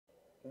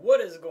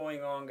What is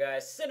going on,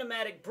 guys?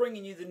 Cinematic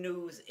bringing you the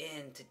news,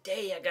 and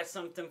today I got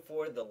something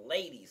for the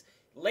ladies.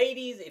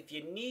 Ladies, if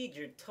you need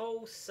your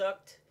toes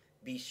sucked,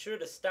 be sure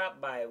to stop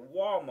by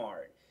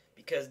Walmart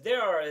because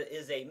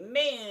is a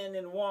man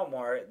in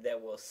Walmart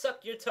that will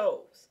suck your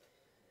toes.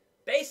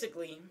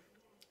 Basically,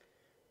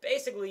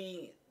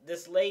 basically,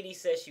 this lady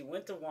says she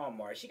went to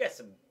Walmart. She got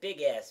some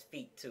big ass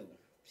feet too.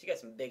 She got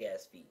some big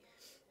ass feet,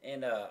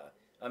 and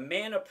a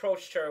man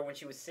approached her when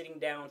she was sitting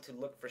down to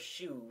look for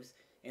shoes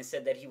and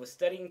said that he was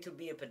studying to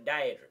be a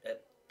podiatrist,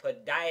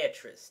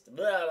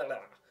 blah, blah, blah,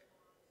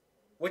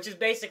 which is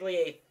basically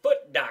a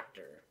foot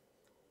doctor.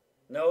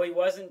 No, he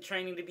wasn't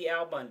training to be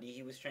Al Bundy.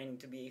 He was training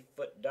to be a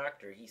foot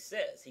doctor.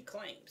 He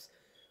claims,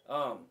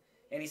 um,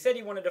 and he said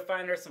he wanted to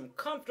find her some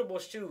comfortable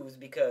shoes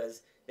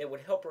because they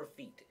would help her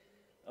feet.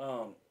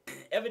 Um,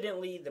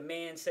 Evidently, the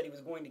man said he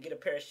was going to get a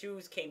pair of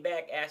shoes. Came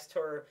back, asked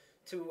her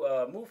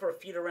to move her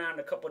feet around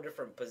a couple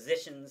different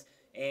positions,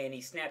 and he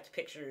snapped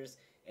pictures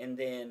and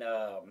then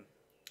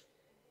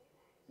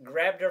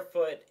grabbed her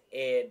foot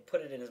and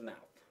put it in his mouth.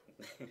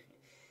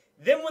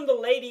 Then when the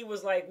lady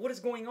was like, "What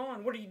is going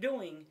on? What are you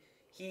doing?"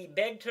 He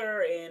begged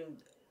her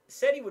and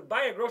said he would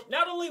buy her groceries.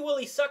 Not only will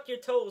he suck your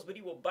toes, but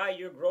he will buy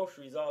your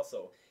groceries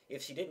also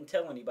if she didn't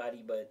tell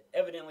anybody. But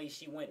evidently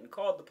she went and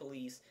called the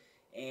police,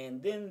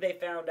 and then they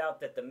found out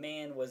that the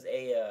man was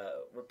a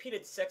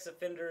repeated sex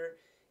offender,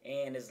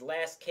 and his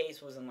last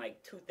case was in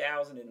like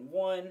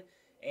 2001.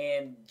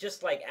 And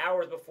just like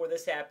hours before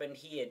this happened,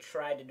 he had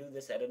tried to do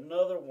this at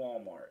another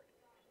Walmart.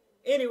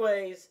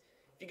 Anyways,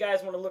 if you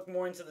guys want to look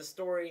more into the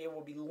story, it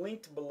will be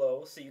linked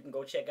below so you can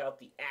go check out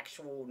the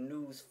actual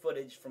news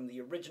footage from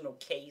the original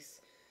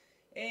case.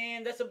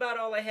 And that's about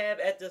all I have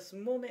at this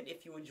moment.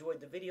 If you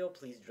enjoyed the video,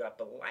 please drop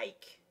a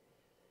like,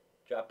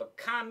 drop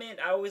a comment.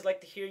 I always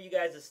like to hear you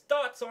guys'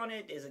 thoughts on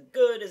it. Is it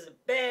good? Is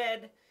it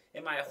bad?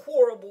 Am I a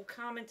horrible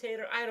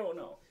commentator? I don't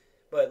know.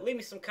 But leave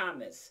me some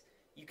comments.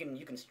 You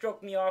can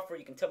stroke me off or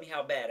you can tell me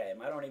how bad I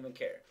am. I don't even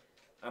care.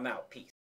 I'm out. Peace.